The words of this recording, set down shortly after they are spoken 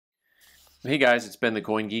Hey guys, it's Ben the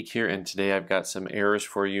Coin Geek here, and today I've got some errors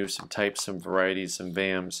for you, some types, some varieties, some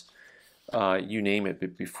VAMs, you name it.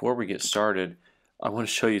 But before we get started, I want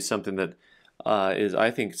to show you something that is, I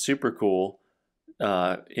think, super cool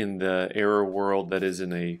in the error world that is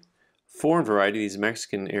in a foreign variety, these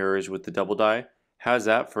Mexican errors with the double die. How's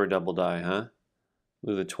that for a double die, huh?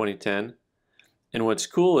 With the 2010. And what's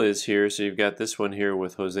cool is here, so you've got this one here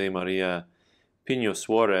with Jose Maria Pino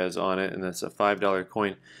Suarez on it, and that's a $5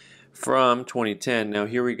 coin from 2010. Now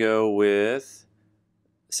here we go with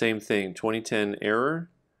same thing, 2010 error,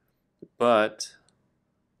 but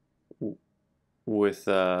with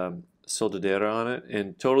soldadera on it,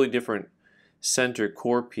 and totally different center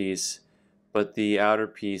core piece, but the outer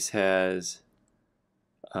piece has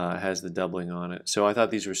the doubling on it. So I thought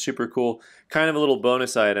these were super cool. Kind of a little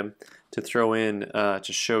bonus item to throw in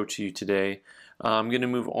to show to you today. I'm going to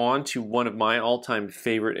move on to one of my all-time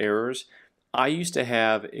favorite errors. I used to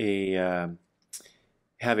have a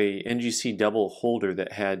NGC double holder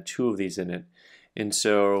that had two of these in it, and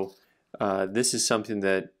so this is something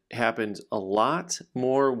that happens a lot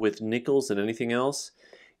more with nickels than anything else.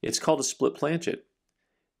 It's called a split planchet.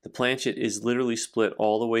 The planchet is literally split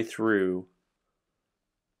all the way through,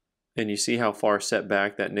 and you see how far set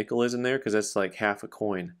back that nickel is in there, because that's like half a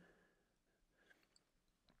coin.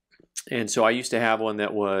 And so I used to have one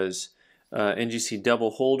that was NGC double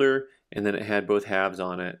holder, and then it had both halves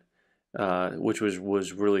on it, which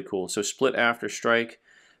was really cool. So split after strike.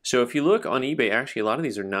 So if you look on eBay, actually a lot of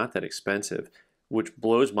these are not that expensive, which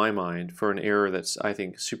blows my mind for an error that's, I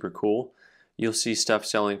think, super cool. You'll see stuff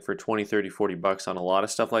selling for 20, 30, 40 bucks on a lot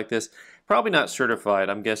of stuff like this. Probably not certified.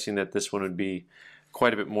 I'm guessing that this one would be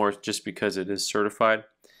quite a bit more just because it is certified,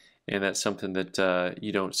 and that's something that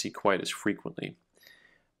you don't see quite as frequently.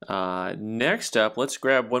 Next up, let's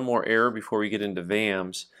grab one more error before we get into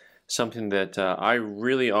VAMs. Something that I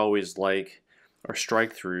really always like are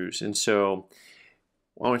strike throughs, and so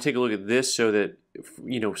I want to take a look at this so that,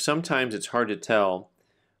 you know, sometimes it's hard to tell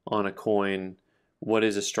on a coin what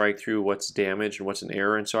is a strike through, what's damage, and what's an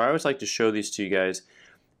error. And so I always like to show these to you guys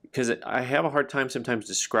because I have a hard time sometimes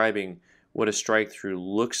describing what a strike through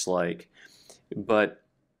looks like, but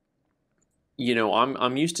you know,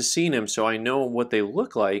 I'm used to seeing them, so I know what they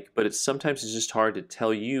look like, but sometimes it's just hard to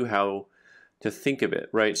tell you how to think of it,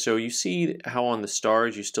 right? So you see how on the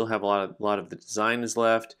stars you still have a lot of the design is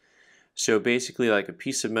left. So basically, like a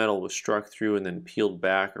piece of metal was struck through and then peeled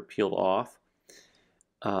back or peeled off.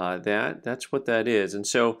 That's what that is. And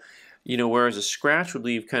so, you know, whereas a scratch would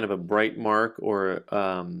leave kind of a bright mark, or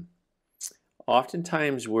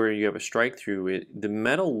oftentimes where you have a strike through, the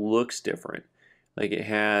metal looks different. Like it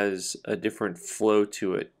has a different flow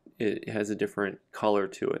to it. It has a different color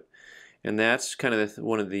to it. And that's kind of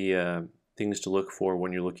one of the things to look for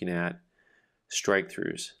when you're looking at strike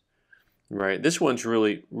throughs. Right, this one's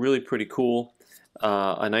really pretty cool.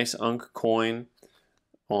 A nice Unk coin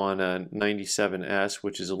on a 97S,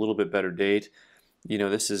 which is a little bit better date. You know,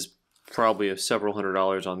 this is probably a several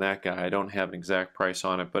 $100s on that guy. I don't have an exact price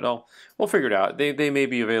on it, but we'll figure it out. They may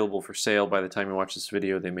be available for sale by the time you watch this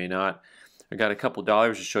video. They may not. I got a couple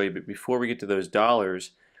dollars to show you, but before we get to those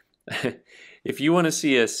dollars, if you want to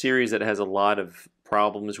see a series that has a lot of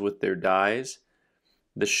problems with their dies,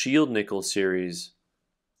 the Shield Nickel series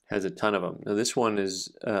has a ton of them. Now this one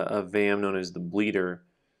is a VAM known as the Bleeder,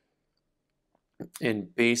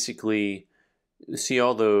 and basically see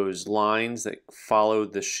all those lines that follow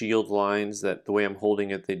the shield lines, that the way I'm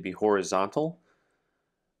holding it, they'd be horizontal,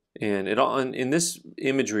 and in this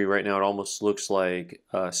imagery right now it almost looks like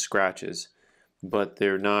scratches, but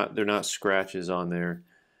they're not scratches on there,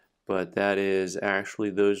 but that is actually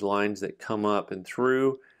those lines that come up and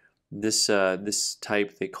through. This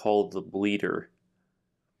type they call the Bleeder.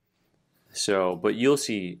 So, but you'll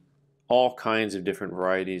see all kinds of different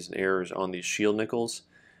varieties and errors on these shield nickels.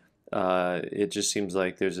 It just seems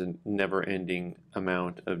like there's a never-ending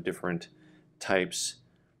amount of different types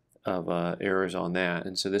of errors on that.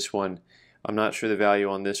 And so this one, I'm not sure the value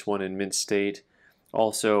on this one in mint state.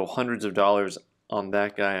 Also, hundreds of dollars on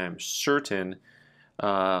that guy, I'm certain.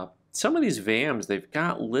 Some of these VAMs, they've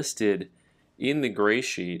got listed in the gray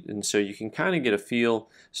sheet, and so you can kind of get a feel.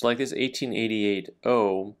 So like this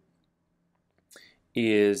 1888-0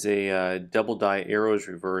 is a double die arrows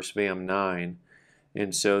reverse VAM 9,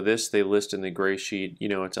 and so this they list in the gray sheet. You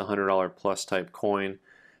know, it's a $100 plus type coin,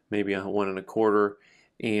 maybe a 1 1/4,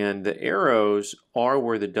 and the arrows are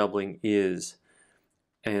where the doubling is.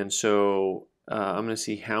 And so I'm going to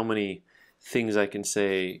see how many things I can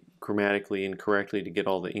say grammatically incorrectly to get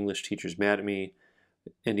all the English teachers mad at me.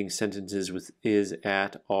 Ending sentences with is,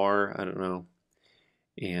 at, are, I don't know,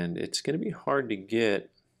 and it's going to be hard to get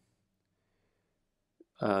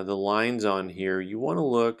the lines on here, you want to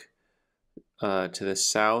look to the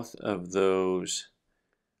south of those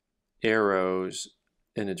arrows,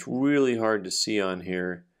 and it's really hard to see on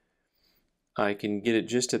here. I can get it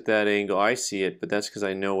just at that angle. I see it, but that's because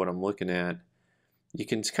I know what I'm looking at. You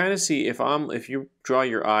can kind of see if you draw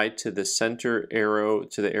your eye to the center arrow,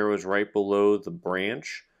 to the arrows right below the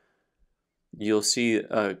branch, you'll see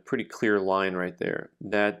a pretty clear line right there.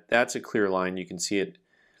 That's a clear line. You can see it.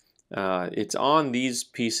 It's on these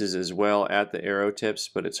pieces as well at the arrow tips,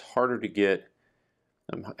 but it's harder to get.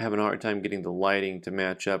 I'm having a hard time getting the lighting to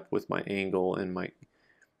match up with my angle and my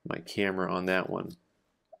camera on that one.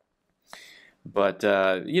 But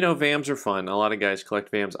you know, VAMs are fun. A lot of guys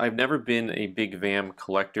collect VAMs. I've never been a big VAM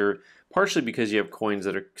collector, partially because you have coins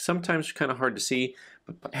that are sometimes kind of hard to see.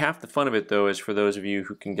 But half the fun of it, though, is for those of you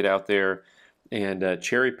who can get out there and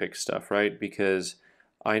cherry pick stuff, right? Because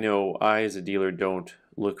I know I, as a dealer, don't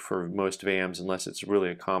look for most VAMs unless it's really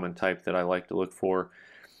a common type that I like to look for.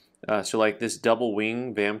 So like this double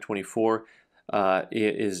wing VAM 24, it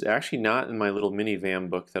is actually not in my little mini VAM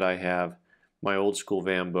book that I have, my old school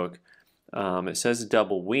VAM book. It says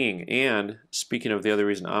double wing, and speaking of the other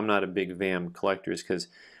reason I'm not a big VAM collector is because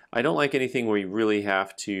I don't like anything where you really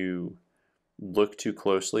have to look too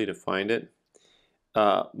closely to find it.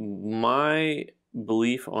 My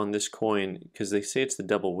belief on this coin, because they say it's the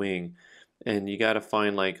double wing, and you got to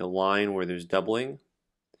find like a line where there's doubling.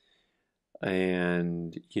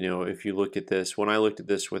 And you know, if you look at this, when I looked at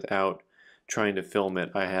this without trying to film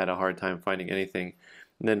it, I had a hard time finding anything.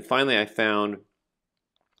 And then finally I found,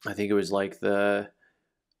 I think it was like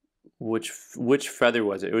which feather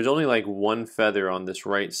was it? It was only like one feather on this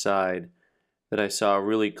right side that I saw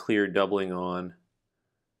really clear doubling on.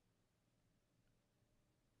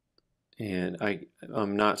 And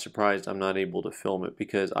I'm not surprised I'm not able to film it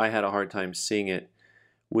because I had a hard time seeing it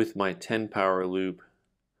with my 10 power loop.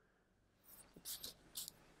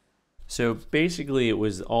 So basically it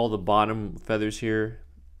was all the bottom feathers here.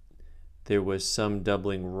 There was some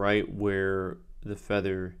doubling right where the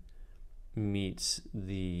feather meets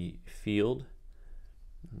the field.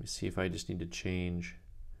 Let me see if I just need to change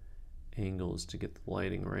angles to get the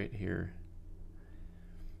lighting right here.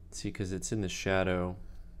 See, because it's in the shadow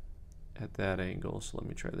at that angle. So let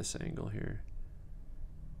me try this angle here.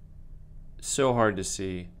 So hard to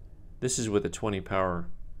see. This is with a 20 power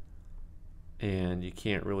and you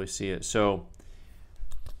can't really see it. So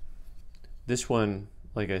this one,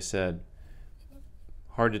 like I said,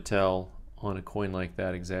 hard to tell on a coin like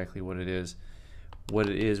that exactly what it is, what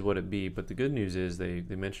it be. But the good news is they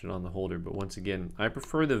mentioned it on the holder. But once again, I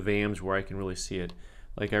prefer the VAMs where I can really see it.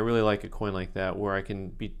 Like I really like a coin like that where I can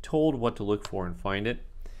be told what to look for and find it.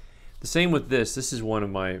 The same with this. This is one of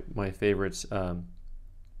my favorites.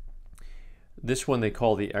 This one they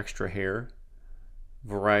call the extra hair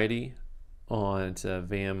variety. It's a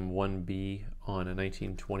VAM 1B on a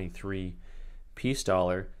 1923 piece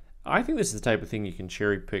dollar. I think this is the type of thing you can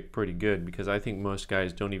cherry pick pretty good because I think most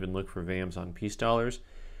guys don't even look for VAMs on piece dollars.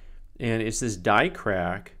 And it's this die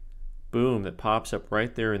crack, boom, that pops up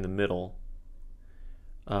right there in the middle,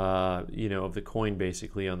 you know, of the coin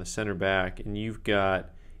basically on the center back. And you've got,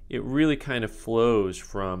 it really kind of flows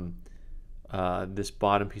from this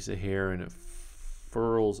bottom piece of hair and it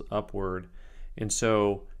furls upward. And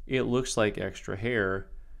so it looks like extra hair,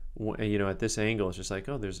 you know, at this angle. It's just like,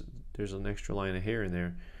 oh, there's an extra line of hair in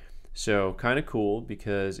there. So kind of cool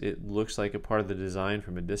because it looks like a part of the design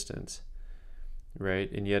from a distance, right?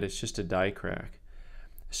 And yet it's just a die crack.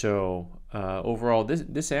 So overall,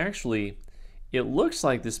 this actually, it looks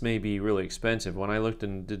like this may be really expensive. When I looked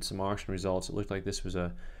and did some auction results, it looked like this was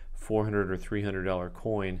a $400 or $300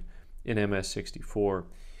 coin in MS64.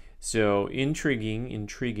 So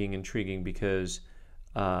intriguing because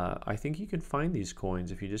I think you could find these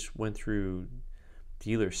coins if you just went through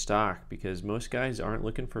dealer stock because most guys aren't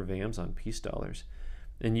looking for VAMs on piece dollars.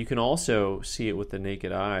 And you can also see it with the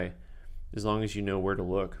naked eye as long as you know where to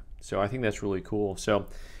look. So I think that's really cool. So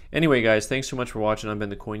anyway, guys, thanks so much for watching. I've been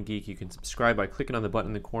the Coin Geek. You can subscribe by clicking on the button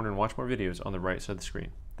in the corner and watch more videos on the right side of the screen.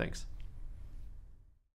 Thanks.